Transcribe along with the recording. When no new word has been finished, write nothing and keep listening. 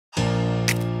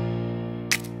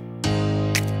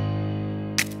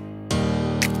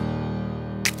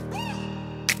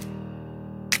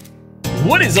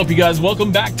What is up, you guys?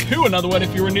 Welcome back to another one.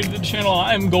 If you are new to the channel,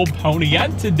 I am Gold Pony,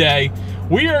 and today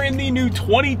we are in the new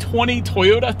 2020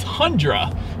 Toyota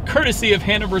Tundra, courtesy of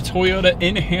Hanover Toyota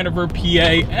in Hanover, PA.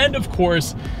 And of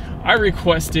course, I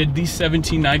requested the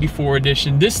 1794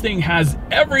 edition. This thing has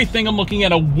everything. I'm looking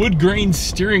at a wood grain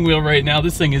steering wheel right now.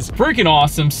 This thing is freaking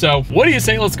awesome. So what do you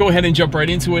say? Let's go ahead and jump right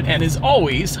into it. And as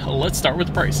always, let's start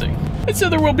with pricing. And so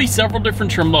there will be several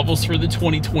different trim levels for the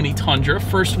 2020 Tundra.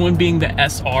 First one being the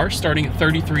SR, starting at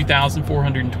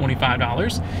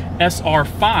 $33,425.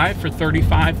 SR5 for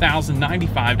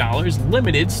 $35,095.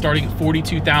 Limited starting at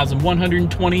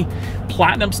 $42,120.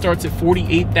 Platinum starts at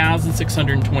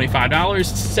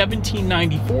 $48,625.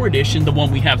 1794 edition, the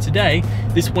one we have today,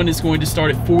 this one is going to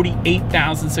start at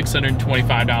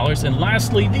 $48,625. And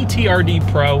lastly, the TRD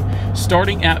Pro,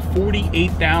 starting at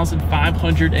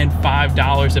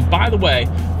 $48,505. And by the way,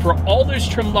 for all those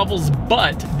trim levels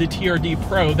but the TRD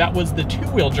Pro, that was the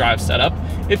two-wheel drive setup.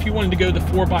 If you wanted to go the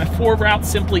 4x4 route,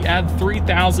 simply add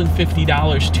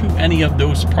 $3,050 to any of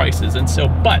those prices. And so,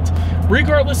 but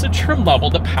regardless of trim level,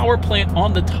 the power plant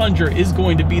on the Tundra is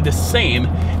going to be the same,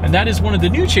 and that is one of the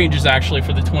new changes actually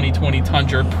for the 2020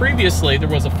 Tundra. Previously, there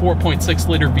was a 4.6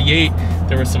 liter V8.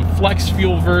 There were some flex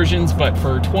fuel versions, but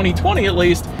for 2020 at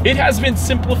least, it has been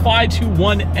simplified to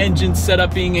one engine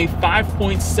setup, being a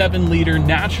 5.7 liter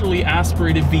naturally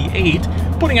aspirated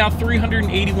V8, putting out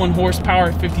 381 horsepower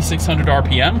at 5,600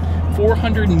 RPM,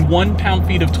 401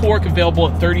 pound-feet of torque available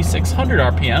at 3,600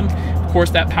 RPM. Of course,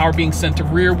 that power being sent to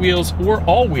rear wheels or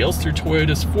all wheels through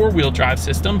Toyota's four-wheel drive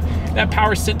system. That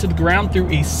power is sent to the ground through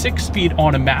a 6-speed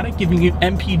automatic, giving you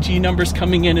MPG numbers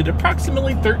coming in at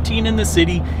approximately 13 in the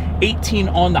city, 18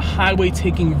 on the highway,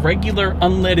 taking regular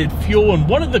unleaded fuel. And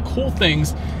one of the cool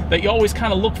things that you always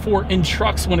kind of look for in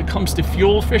trucks when it comes to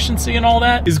fuel efficiency and all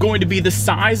that is going to be the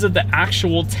size of the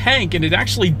actual tank, and it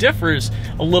actually differs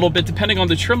a little bit depending on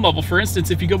the trim level. For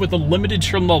instance, if you go with a limited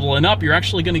trim level and up, you're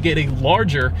actually going to get a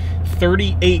larger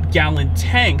 38-gallon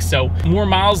tank, so more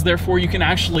miles therefore you can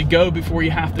actually go before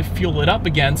you have to fuel it up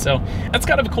again. So that's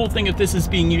kind of a cool thing if this is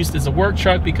being used as a work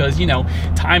truck, because you know,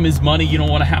 time is money. You don't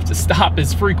want to have to stop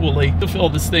as frequently to fill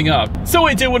this thing up. So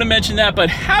I did want to mention that, but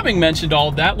having mentioned all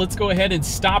of that, let's go ahead and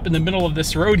stop in the middle of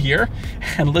this road here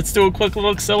and let's do a quick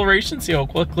little acceleration, see how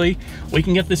quickly we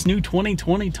can get this new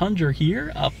 2020 Tundra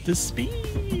here up to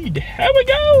speed. Here we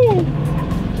go.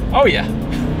 Oh yeah.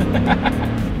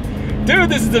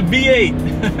 Dude, this is a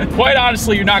V8. Quite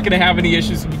honestly, you're not going to have any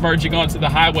issues with merging onto the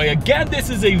highway. Again, this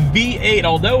is a V8.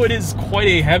 Although it is quite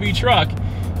a heavy truck,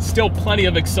 still plenty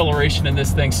of acceleration in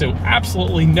this thing, so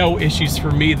absolutely no issues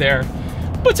for me there.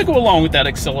 But to go along with that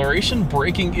acceleration,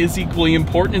 braking is equally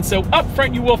important. And so up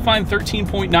front, you will find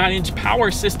 13.9-inch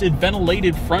power-assisted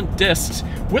ventilated front discs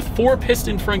with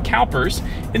 4-piston front calipers.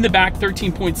 In the back,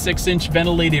 13.6-inch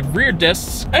ventilated rear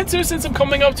discs. And so since I'm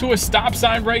coming up to a stop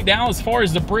sign right now, as far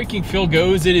as the braking feel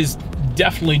goes, it is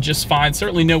definitely just fine.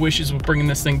 Certainly no issues with bringing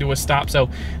this thing to a stop, so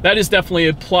that is definitely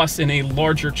a plus in a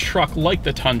larger truck like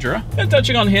the Tundra. And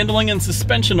touching on handling and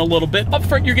suspension a little bit, up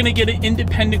front you're going to get an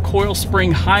independent coil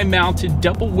spring high mounted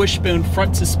double wishbone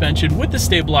front suspension with the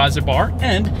stabilizer bar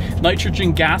and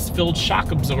nitrogen gas filled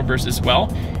shock absorbers as well.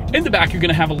 In the back, you're going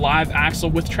to have a live axle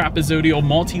with trapezoidal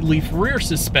multi-leaf rear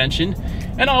suspension.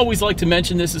 And I always like to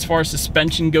mention this as far as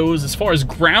suspension goes, as far as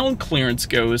ground clearance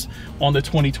goes on the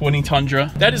 2020 Tundra.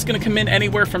 That is going to come in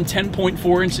anywhere from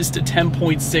 10.4 inches to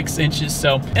 10.6 inches.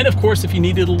 So, and of course, if you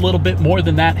needed a little bit more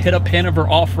than that, hit up Hanover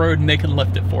Off-Road and they can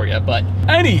lift it for you. But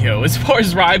anywho, as far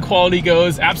as ride quality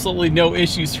goes, absolutely no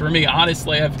issues for me.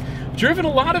 Honestly, I've driven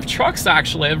a lot of trucks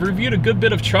actually. I've reviewed a good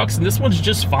bit of trucks and this one's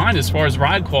just fine as far as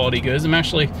ride quality goes. I'm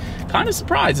actually kind of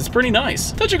surprised. It's pretty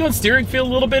nice. Touching on steering feel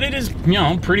a little bit, it is, you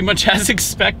know, pretty much as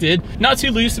expected. Not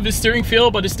too loose of a steering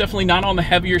feel, but it's definitely not on the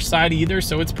heavier side either,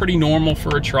 so it's pretty normal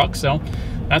for a truck. So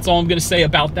that's all I'm going to say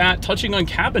about that. Touching on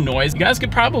cabin noise, you guys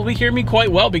could probably hear me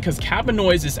quite well because cabin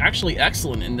noise is actually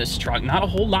excellent in this truck. Not a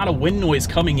whole lot of wind noise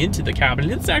coming into the cabin.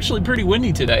 It's actually pretty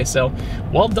windy today, so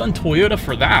well done Toyota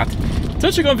for that.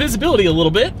 Touching on visibility a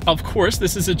little bit, of course,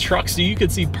 this is a truck, so you can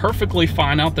see perfectly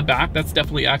fine out the back. That's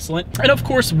definitely excellent. And of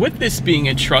course, with this being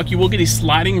a truck, you will get a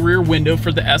sliding rear window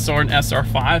for the SR and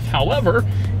SR5. However,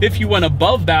 if you went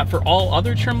above that for all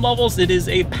other trim levels, it is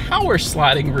a power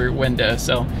sliding rear window.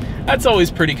 So that's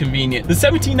always pretty convenient. The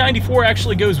 1794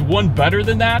 actually goes one better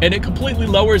than that, and it completely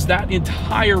lowers that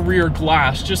entire rear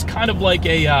glass, just kind of like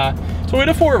a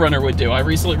Toyota 4Runner would do. I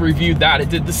recently reviewed that. It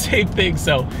did the same thing,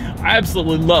 so I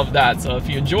absolutely love that. So if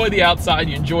you enjoy the outside,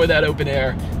 you enjoy that open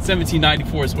air,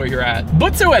 1794 is where you're at.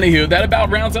 But so anywho, that about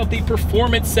rounds out the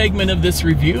performance segment of this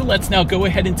review. Let's now go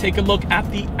ahead and take a look at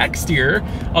the exterior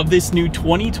of this new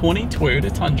 2020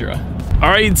 Toyota Tundra. All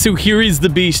right, so here is the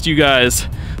beast, you guys.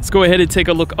 Let's go ahead and take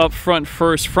a look up front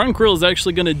first. Front grille is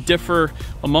actually going to differ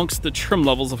amongst the trim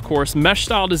levels, of course. Mesh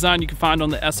style design you can find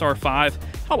on the SR5.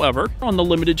 However, on the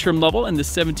limited trim level and the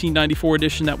 1794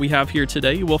 edition that we have here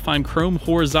today, you will find chrome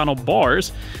horizontal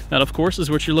bars. That, of course,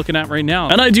 is what you're looking at right now.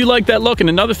 And I do like that look. And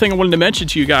another thing I wanted to mention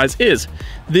to you guys is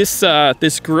this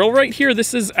this grille right here.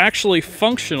 This is actually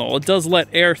functional. It does let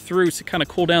air through to kind of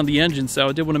cool down the engine. So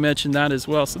I did want to mention that as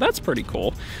well. So that's pretty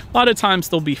cool. A lot of times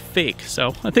they'll be fake.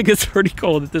 So I think it's pretty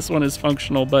cool that this one is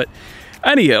functional. But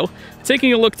anyhow,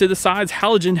 taking a look to the sides,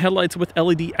 halogen headlights with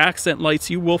LED accent lights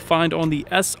you will find on the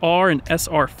SR and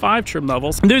SR5 trim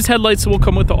levels. And those headlights will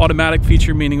come with the automatic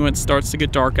feature, meaning when it starts to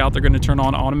get dark out, they're going to turn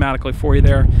on automatically for you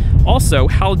there. Also,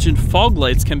 halogen fog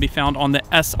lights can be found on the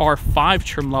SR5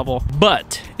 trim level.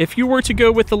 But if you were to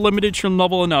go with the limited trim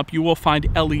level and up, you will find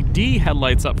LED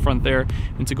headlights up front there.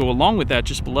 And to go along with that,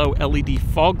 just below, LED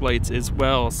fog lights as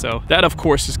well. So that, of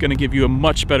course, is going to give you a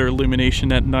much better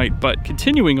illumination at night. But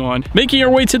continuing on, making our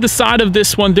way to the side of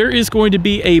this one, there is going to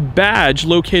be a badge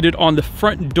located on the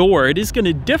front door. It is going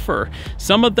to differ.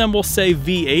 Some of them will say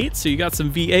V8, so you got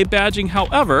some V8 badging.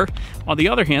 However, on the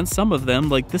other hand, some of them,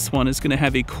 like this one, is going to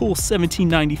have a cool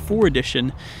 1794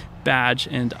 edition badge,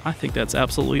 and I think that's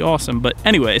absolutely awesome. But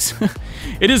anyways,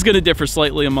 it is going to differ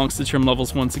slightly amongst the trim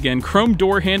levels. Once again, chrome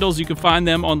door handles, you can find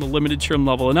them on the limited trim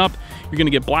level and up. You're going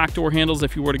to get black door handles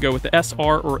if you were to go with the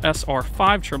SR or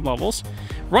SR5 trim levels.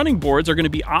 Running boards are going to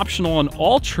be optional on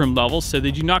all trim levels, so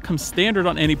they do not come standard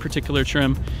on any particular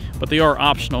trim, but they are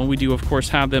optional. We do, of course,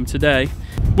 have them today.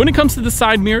 When it comes to the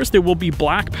side mirrors, there will be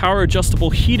black power adjustable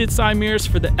heated side mirrors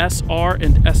for the SR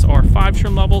and SR5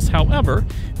 trim levels. However,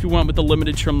 if you went with the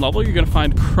limited trim level, you're going to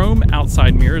find chrome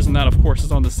outside mirrors, and that, of course,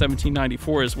 is on the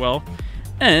 1794 as well.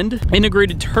 And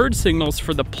integrated turd signals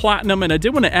for the Platinum. And I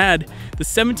did want to add, the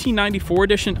 1794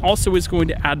 edition also is going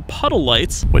to add puddle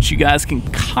lights, which you guys can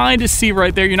kind of see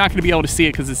right there. You're not going to be able to see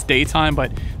it because it's daytime,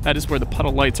 but that is where the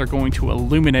puddle lights are going to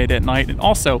illuminate at night. And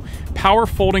also power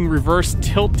folding reverse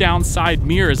tilt down side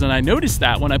mirrors. And I noticed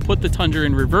that when I put the Tundra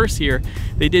in reverse here,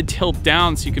 they did tilt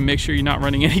down, so you can make sure you're not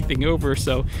running anything over.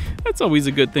 So that's always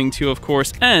a good thing too, of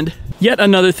course. And yet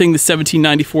another thing the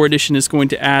 1794 edition is going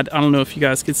to add, I don't know if you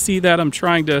guys can see that, I'm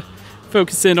trying to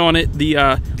focus in on it.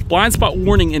 The blind spot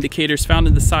warning indicators found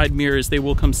in the side mirrors, they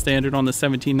will come standard on the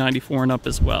 1794 and up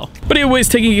as well. But anyways,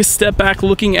 taking a step back,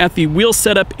 looking at the wheel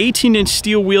setup, 18-inch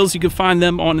steel wheels, you can find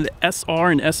them on the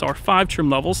SR and SR5 trim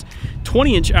levels.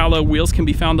 20-inch alloy wheels can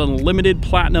be found on the limited,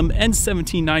 platinum, and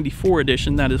 1794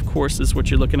 edition. That, of course, is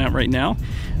what you're looking at right now.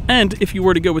 And if you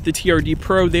were to go with the TRD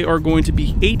Pro, they are going to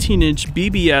be 18-inch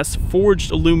BBS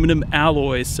forged aluminum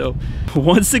alloys. So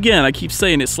once again, I keep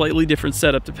saying it's slightly different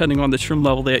setup depending on the trim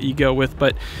level that you go with.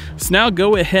 But let's now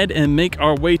go ahead and make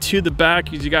our way to the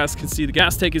back. As you guys can see, the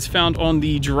gas tank is found on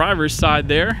the driver's side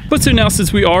there. But so now,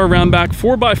 since we are around back,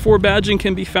 4x4 badging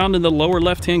can be found in the lower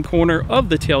left-hand corner of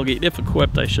the tailgate, if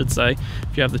equipped, I should say.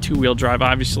 If you have the two-wheel drive,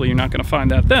 obviously you're not going to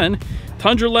find that then.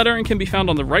 Tundra lettering can be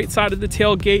found on the right side of the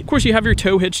tailgate. Of course, you have your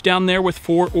tow hitch down there with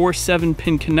 4 or 7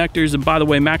 pin connectors. And by the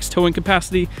way, max towing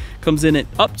capacity comes in at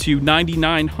up to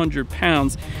 9,900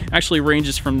 pounds. Actually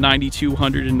ranges from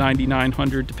 9,200 and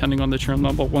 9,900 depending on the trim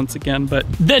level once again. But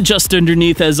then just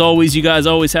underneath, as always, you guys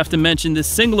always have to mention this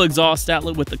single exhaust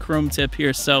outlet with the chrome tip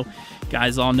here. So you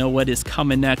guys all know what is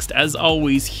coming next. As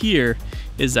always, here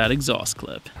is that exhaust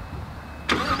clip.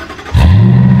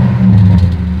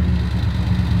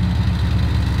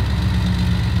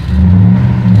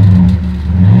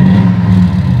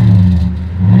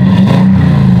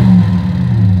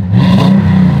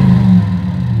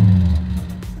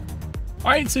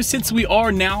 All right, so since we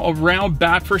are now around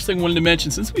back, first thing I wanted to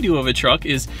mention, since we do have a truck,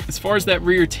 is as far as that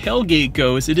rear tailgate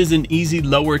goes, it is an easy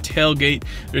lower tailgate.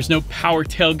 There's no power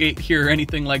tailgate here or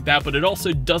anything like that, but it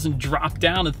also doesn't drop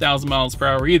down 1,000 miles per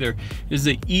hour either. It is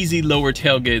an easy lower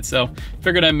tailgate, so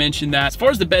figured I'd mention that. As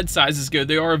far as the bed sizes go,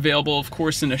 they are available, of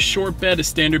course, in a short bed, a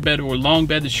standard bed, or a long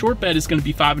bed. The short bed is going to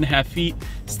be 5.5 feet,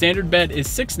 standard bed is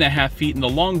 6.5 feet, and the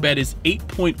long bed is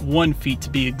 8.1 feet to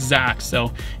be exact.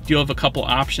 So you have a couple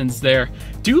options there.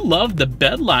 Do love the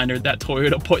bed liner that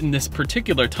Toyota put in this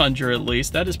particular Tundra, at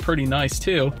least. That is pretty nice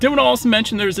too. Did want to also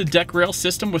mention there's a deck rail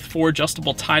system with 4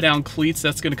 adjustable tie-down cleats.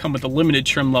 That's going to come with a limited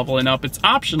trim level and up. It's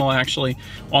optional actually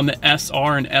on the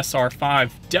SR and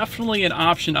SR5. Definitely an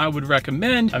option I would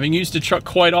recommend. Having used the truck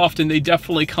quite often, they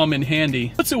definitely come in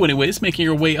handy. But so anyways, making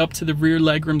your way up to the rear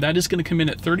legroom, that is going to come in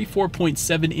at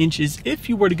 34.7 inches if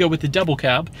you were to go with the double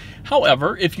cab.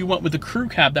 However, if you went with the crew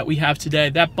cab that we have today,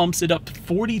 that bumps it up to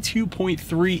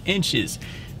 42.3 inches.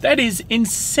 That is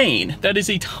insane. That is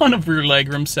a ton of rear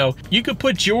legroom. So you could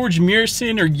put George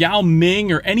Mearson or Yao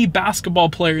Ming or any basketball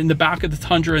player in the back of the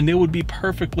Tundra and they would be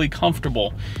perfectly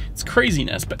comfortable. It's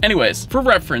craziness. But anyways, for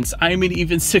reference, I am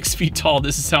even 6 feet tall.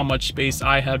 This is how much space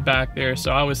I had back there.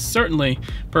 So I was certainly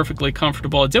perfectly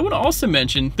comfortable. I did want to also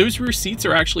mention those rear seats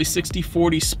are actually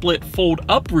 60-40 split fold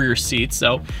up rear seats.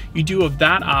 So you do have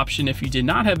that option if you did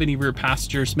not have any rear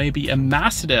passengers, maybe a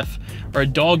Mastiff or a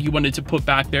dog you wanted to put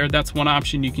back there. That's one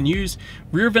option you can use.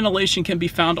 Rear ventilation can be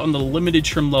found on the limited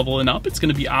trim level and up. It's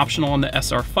going to be optional on the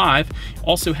SR5.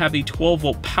 Also have a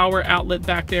 12-volt power outlet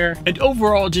back there. And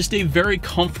overall, just a very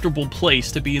comfortable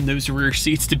place to be in those rear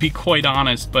seats, to be quite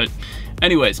honest. But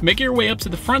anyways, making your way up to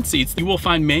the front seats, you will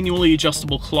find manually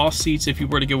adjustable cloth seats if you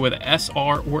were to go with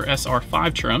SR or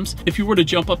SR5 trims. If you were to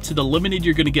jump up to the limited,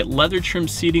 you're going to get leather trim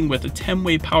seating with a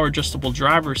 10-way power adjustable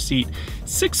driver's seat,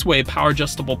 6-way power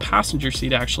adjustable passenger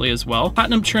seat actually as well.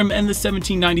 Platinum trim and the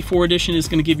 1794 edition is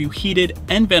going to give you heated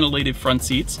and ventilated front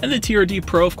seats. And the TRD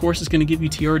Pro, of course, is going to give you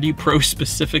TRD Pro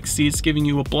specific seats, giving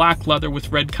you a black leather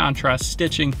with red contrast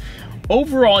stitching.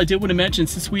 Overall, I did want to mention,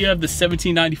 since we have the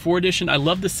 1794 edition, I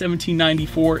love the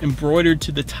 1794 embroidered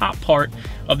to the top part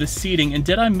of the seating. And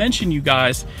did I mention, you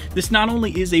guys, this not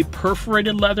only is a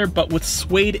perforated leather, but with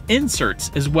suede inserts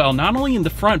as well. Not only in the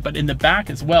front, but in the back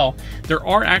as well. There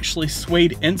are actually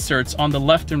suede inserts on the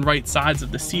left and right sides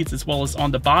of the seats, as well as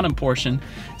on the bottom portion.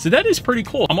 So that is pretty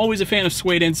cool. I'm always a fan of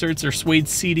suede inserts or suede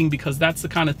seating because that's the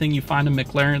kind of thing you find in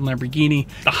McLaren, Lamborghini,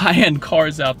 the high-end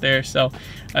cars out there. So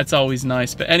that's always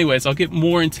nice. But anyways, I'll get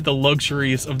more into the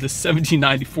luxuries of the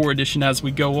 1794 edition as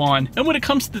we go on. And when it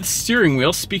comes to the steering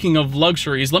wheel, speaking of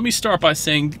luxuries, let me start by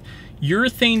saying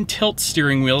urethane tilt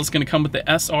steering wheel is going to come with the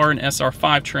SR and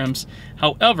SR5 trims.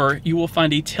 However, you will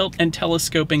find a tilt and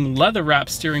telescoping leather wrap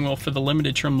steering wheel for the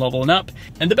limited trim level and up.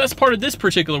 And the best part of this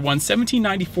particular one,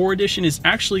 1794 edition, is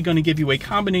actually going to give you a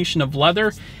combination of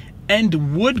leather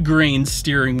and wood grain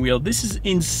steering wheel. This is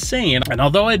insane. And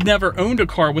although I'd never owned a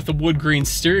car with a wood grain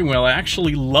steering wheel, I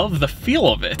actually love the feel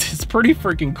of it. It's pretty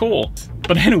freaking cool.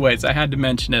 But anyways, I had to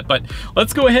mention it. But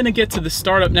let's go ahead and get to the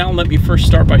startup now. And let me first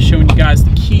start by showing you guys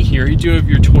the key here. You do have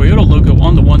your Toyota logo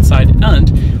on the one side, and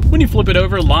when you flip it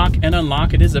over, lock and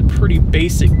unlock, it is a pretty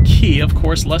basic key. Of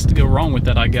course, less to go wrong with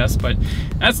that, I guess, but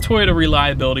that's Toyota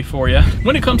reliability for you.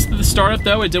 When it comes to the startup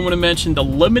though, I did want to mention the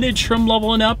limited trim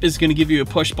level and up is going to give you a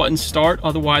push button start.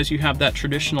 Otherwise, you have that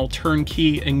traditional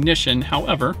turnkey ignition.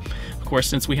 However, of course,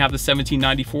 since we have the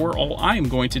 1794, all I am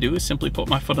going to do is simply put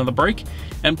my foot on the brake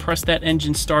and press that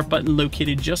engine start button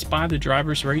located just by the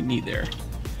driver's right knee there.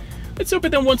 Let's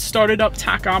open them once started up.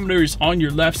 Tachometer is on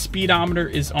your left, speedometer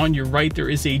is on your right. There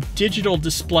is a digital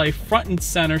display front and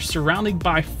center surrounded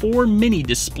by 4 mini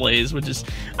displays, which is,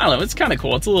 I don't know, it's kind of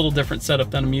cool. It's a little different setup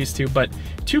than I'm used to, but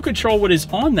to control what is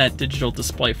on that digital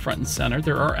display front and center,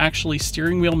 there are actually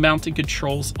steering wheel mounted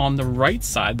controls on the right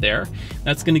side there.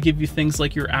 That's going to give you things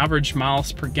like your average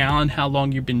miles per gallon, how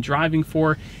long you've been driving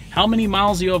for, how many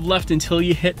miles you have left until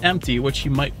you hit empty, which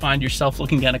you might find yourself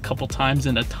looking at a couple times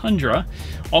in a Tundra.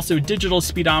 Also, digital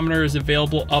speedometer is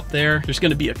available up there. There's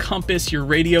going to be a compass, your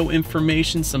radio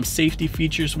information, some safety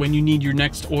features when you need your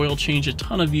next oil change, a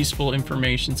ton of useful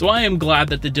information. So I am glad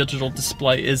that the digital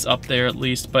display is up there at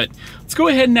least. But let's go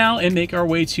ahead now and make our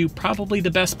way to probably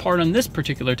the best part on this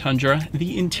particular Tundra,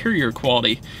 the interior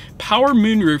quality. Power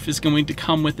moonroof is going to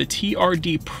come with the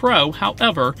TRD Pro.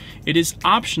 However, it is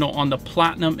optional on the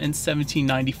Platinum and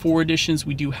 1794 editions.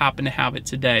 We do happen to have it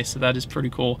today, so that is pretty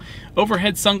cool.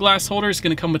 Overhead sunglass holder is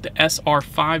going to come with the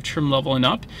SR5 trim level and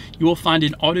up. You will find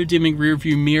an auto dimming rear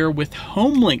view mirror with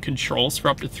home link controls for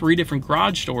up to 3 different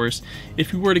garage doors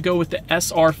if you were to go with the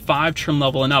SR5 trim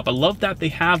level and up. I love that they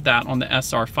have that on the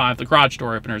SR5, the garage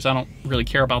door openers. I don't really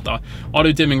care about the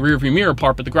auto dimming rear view mirror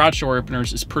part, but the garage door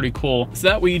openers is pretty cool. So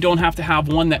that way you don't have to have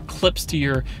one that clips to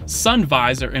your sun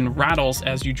visor and rattles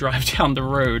as you drive down the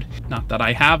road. Not that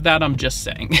I have that, I'm just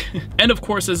saying. And of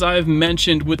course, as I've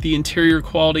mentioned with the interior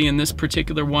quality in this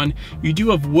particular one, you do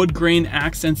have wood grain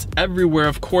accents everywhere.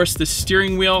 Of course, the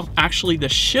steering wheel, actually the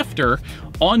shifter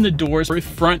on the doors, both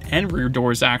front and rear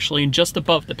doors actually, and just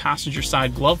above the passenger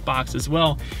side glove box as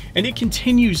well. And it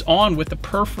continues on with the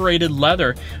perforated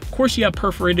leather. Of course, you have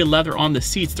perforated leather on the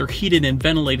seats. They're heated and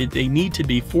ventilated. They need to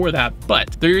be for that,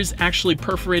 but there is actually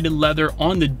perforated leather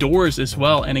on the doors as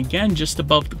well. And again, just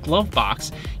above the glove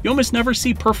box. You almost never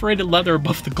see perforated leather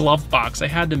above the glove box. I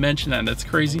had to mention that. That's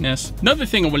craziness. Another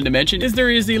thing I wanted to mention is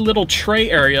there is a little tray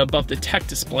area above the tech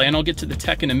display, and I'll get to the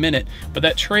tech in a minute, but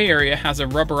that tray area has a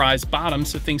rubberized bottom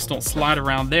so things don't slide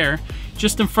around there.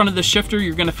 Just in front of the shifter,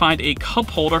 you're gonna find a cup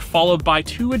holder followed by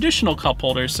 2 additional cup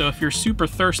holders. So if you're super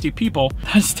thirsty people,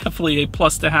 that's definitely a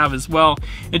plus to have as well.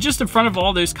 And just in front of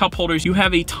all those cup holders, you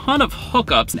have a ton of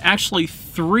hookups and actually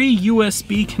 3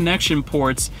 USB connection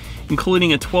ports,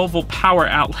 including a 12-volt power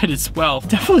outlet as well.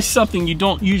 Definitely something you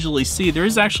don't usually see. There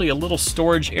is actually a little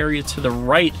storage area to the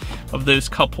right of those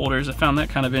cup holders. I found that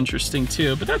kind of interesting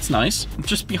too, but that's nice.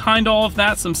 Just behind all of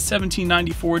that, some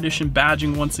 1794 edition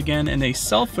badging once again, and a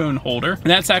cell phone holder. And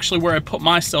that's actually where I put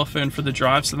my cell phone for the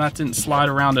drive, so that didn't slide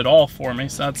around at all for me.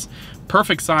 So that's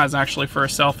perfect size actually for a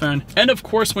cell phone. And of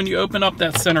course, when you open up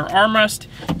that center armrest,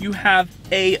 you have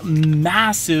a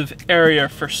massive area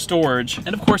for storage.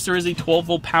 And of course, there is a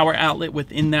 12-volt power outlet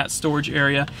within that storage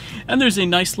area. And there's a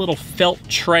nice little felt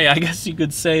tray, I guess you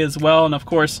could say as well. And of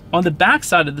course, on the back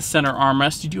side of the center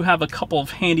armrest, you do have a couple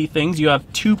of handy things. You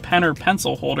have 2 pen or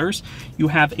pencil holders. You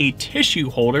have a tissue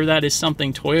holder. That is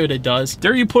something Toyota does.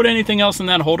 Dare you put anything else in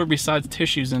that holder besides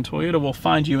tissues, and Toyota will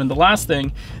find you. And the last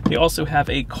thing, they also have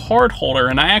a card holder.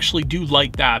 And I actually do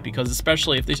like that, because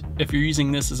especially if you're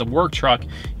using this as a work truck,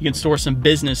 you can store some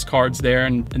business cards there,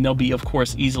 and they'll be of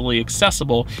course easily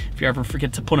accessible. If you ever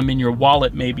forget to put them in your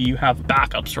wallet, maybe you have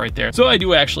backups right there. So I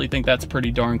do actually think that's pretty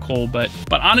darn cool. But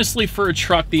honestly, for a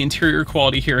truck, the interior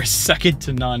quality here is second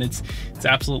to none. It's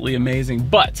absolutely amazing.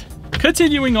 But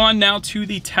continuing on now to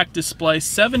the tech display,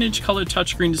 7-inch color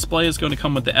touchscreen display is going to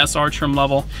come with the SR trim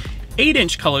level.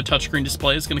 8-inch color touchscreen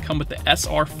display is going to come with the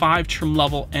SR5 trim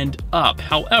level and up.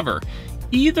 However,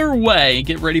 either way,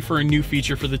 get ready for a new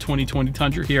feature for the 2020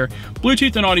 Tundra here.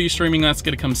 Bluetooth and audio streaming, that's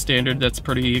going to come standard. That's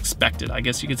pretty expected, I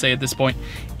guess you could say at this point.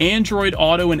 Android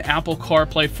Auto and Apple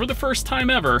CarPlay, for the first time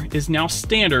ever, is now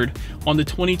standard on the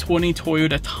 2020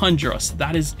 Toyota Tundra. So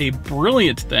that is a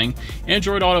brilliant thing.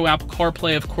 Android Auto, Apple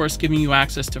CarPlay, of course, giving you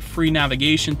access to free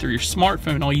navigation through your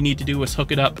smartphone. All you need to do is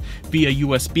hook it up via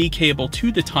USB cable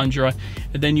to the Tundra,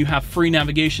 and then you have free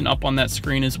navigation up on that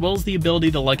screen, as well as the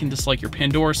ability to like and dislike your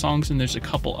Pandora songs, and there's a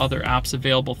couple other apps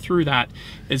available through that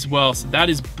as well. So that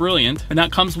is brilliant. And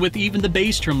that comes with even the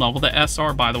base trim level, the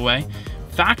SR, by the way.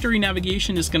 Factory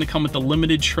navigation is going to come with the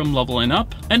limited trim level and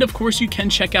up. And of course, you can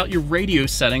check out your radio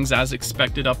settings as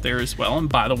expected up there as well. And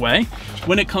by the way,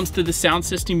 when it comes to the sound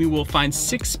system, you will find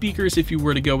 6 speakers if you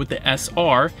were to go with the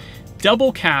SR.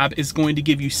 Double cab is going to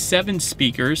give you 7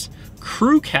 speakers.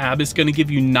 Crew cab is going to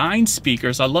give you 9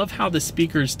 speakers. I love how the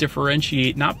speakers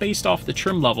differentiate, not based off the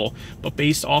trim level, but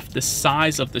based off the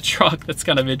size of the truck. That's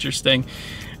kind of interesting.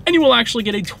 And you will actually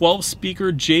get a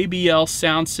 12-speaker JBL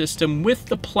sound system with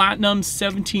the Platinum,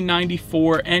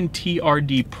 1794, and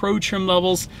TRD Pro trim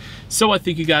levels. So I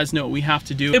think you guys know what we have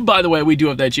to do. And by the way, we do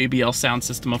have that JBL sound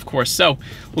system, of course. So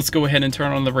let's go ahead and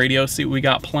turn on the radio, see what we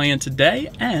got playing today,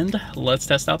 and let's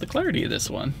test out the clarity of this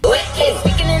one.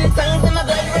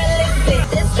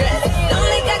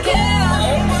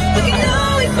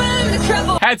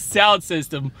 That sound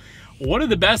system, one of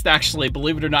the best actually,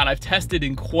 believe it or not, I've tested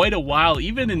in quite a while.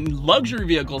 Even in luxury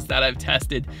vehicles that I've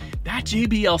tested, that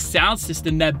JBL sound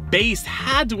system, that bass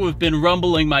had to have been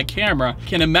rumbling my camera.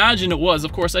 Can imagine it was.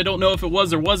 Of course, I don't know if it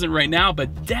was or wasn't right now,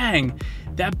 but dang,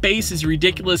 that bass is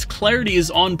ridiculous. Clarity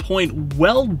is on point.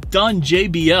 Well done,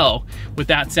 JBL, with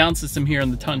that sound system here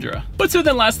in the Tundra. But so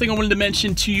then last thing I wanted to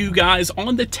mention to you guys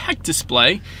on the tech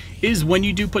display is when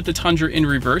you do put the Tundra in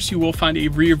reverse, you will find a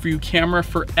rear view camera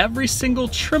for every single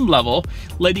trim level,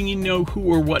 letting you know who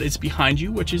or what is behind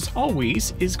you, which is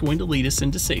always going to lead us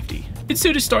into safety. And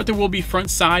so to start, there will be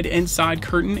front, side, and side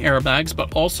curtain airbags,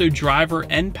 but also driver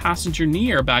and passenger knee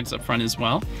airbags up front as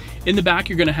well. In the back,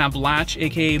 you're going to have latch,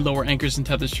 aka lower anchors and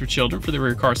tethers for children for the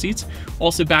rear car seats.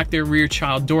 Also back there, rear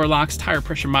child door locks, tire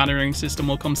pressure monitoring system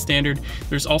will come standard.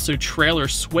 There's also trailer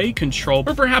sway control,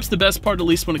 but perhaps the best part, at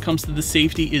least when it comes to the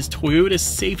safety, is Toyota's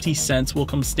Safety Sense will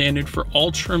come standard for all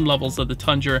trim levels of the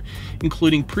Tundra,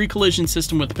 including pre-collision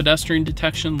system with pedestrian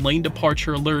detection, lane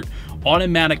departure alert,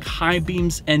 automatic high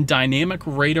beams, and dynamic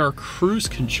radar cruise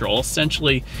control,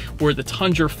 essentially where the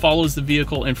Tundra follows the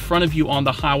vehicle in front of you on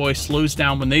the highway, slows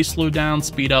down when they slow down,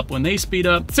 speed up when they speed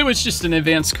up. So it's just an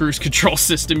advanced cruise control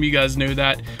system, you guys know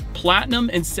that. Platinum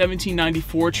and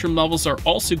 1794 trim levels are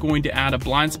also going to add a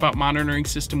blind spot monitoring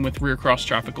system with rear cross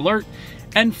traffic alert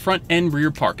and front and rear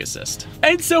park assist.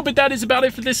 And so, but that is about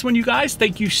it for this one, you guys.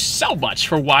 Thank you so much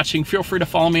for watching. Feel free to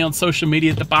follow me on social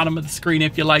media at the bottom of the screen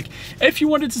if you like. If you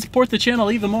wanted to support the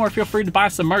channel even more, feel free to buy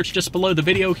some merch just below the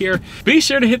video here. Be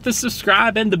sure to hit the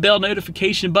subscribe and the bell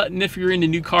notification button if you're into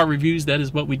new car reviews. That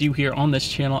is what we do here on this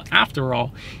channel. After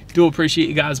all, do appreciate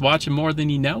you guys watching more than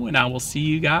you know, and I will see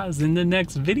you guys in the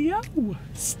next video.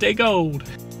 Stay gold.